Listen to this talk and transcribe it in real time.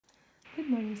Good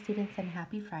morning, students, and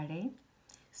happy Friday.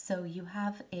 So you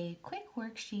have a quick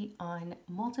worksheet on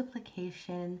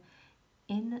multiplication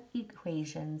in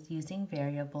equations using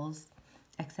variables,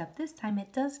 except this time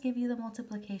it does give you the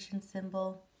multiplication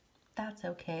symbol. That's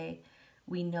okay.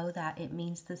 We know that it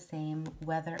means the same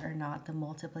whether or not the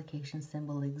multiplication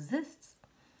symbol exists.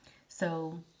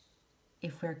 So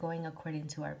if we're going according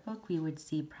to our book, we would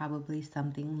see probably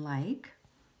something like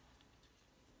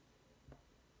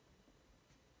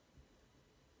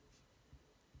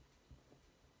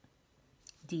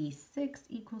D6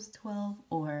 equals 12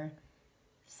 or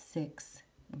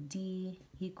 6D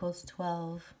equals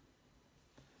 12.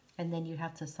 And then you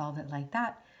have to solve it like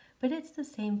that. But it's the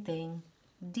same thing.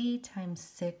 D times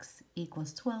 6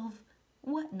 equals 12.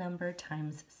 What number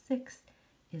times 6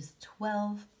 is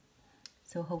 12?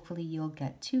 So hopefully you'll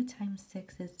get 2 times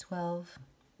 6 is 12.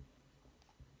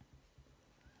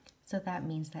 So that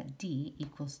means that D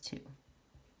equals 2.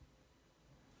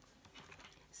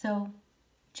 So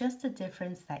just the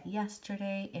difference that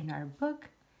yesterday in our book,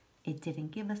 it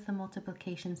didn't give us the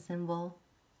multiplication symbol.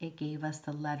 It gave us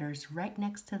the letters right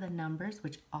next to the numbers,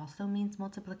 which also means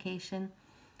multiplication.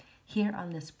 Here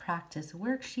on this practice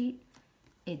worksheet,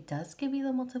 it does give you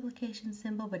the multiplication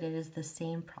symbol, but it is the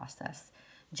same process.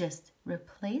 Just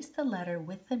replace the letter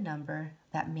with the number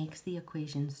that makes the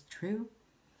equations true.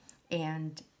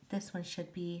 And this one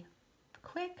should be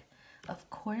quick. Of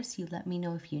course, you let me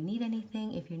know if you need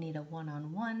anything, if you need a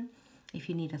one-on-one, if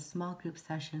you need a small group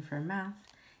session for math,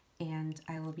 and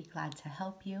I will be glad to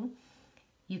help you.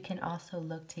 You can also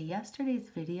look to yesterday's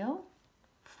video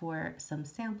for some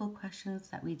sample questions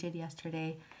that we did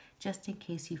yesterday, just in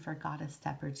case you forgot a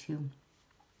step or two.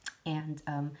 And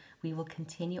we will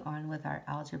continue on with our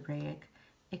algebraic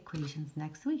equations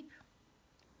next week.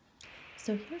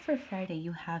 So here for Friday,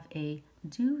 you have a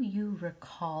do you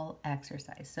recall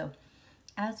exercise. So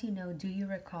as you know, do you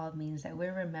recall means that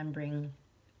we're remembering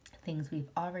things we've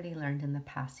already learned in the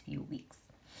past few weeks.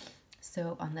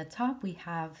 So on the top, we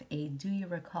have a do you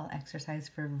recall exercise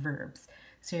for verbs.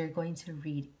 So you're going to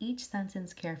read each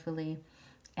sentence carefully,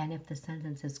 and if the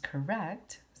sentence is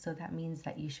correct, so that means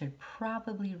that you should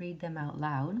probably read them out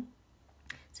loud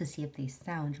to see if they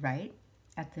sound right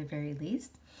at the very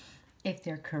least. If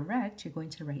they're correct, you're going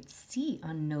to write C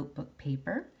on notebook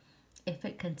paper. If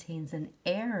it contains an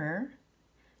error,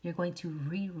 you're going to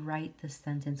rewrite the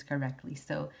sentence correctly.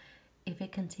 So if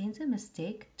it contains a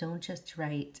mistake, don't just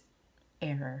write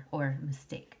error or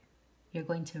mistake. You're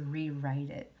going to rewrite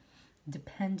it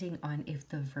depending on if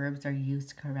the verbs are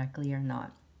used correctly or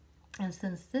not. And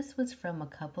since this was from a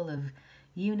couple of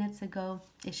units ago,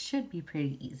 it should be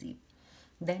pretty easy.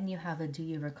 Then you have a do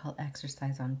you recall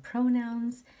exercise on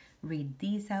pronouns. Read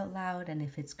these out loud, and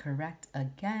if it's correct,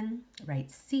 again,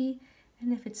 write C,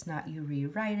 and if it's not, you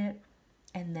rewrite it.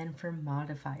 And then for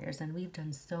modifiers, and we've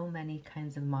done so many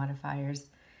kinds of modifiers,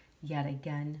 yet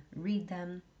again, read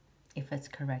them. If it's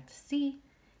correct, C,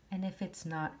 and if it's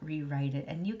not, rewrite it.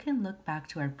 And you can look back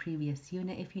to our previous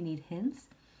unit if you need hints,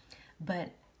 but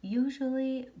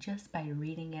usually just by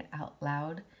reading it out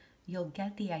loud, you'll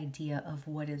get the idea of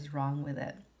what is wrong with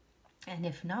it. And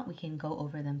if not, we can go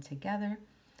over them together.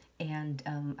 And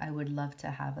I would love to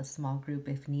have a small group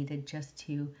if needed, just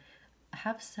to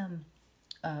have some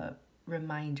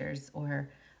reminders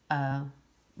or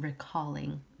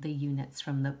recalling the units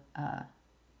from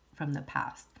the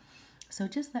past. So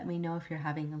just let me know if you're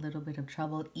having a little bit of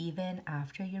trouble even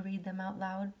after you read them out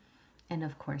loud, and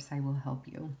of course I will help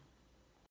you.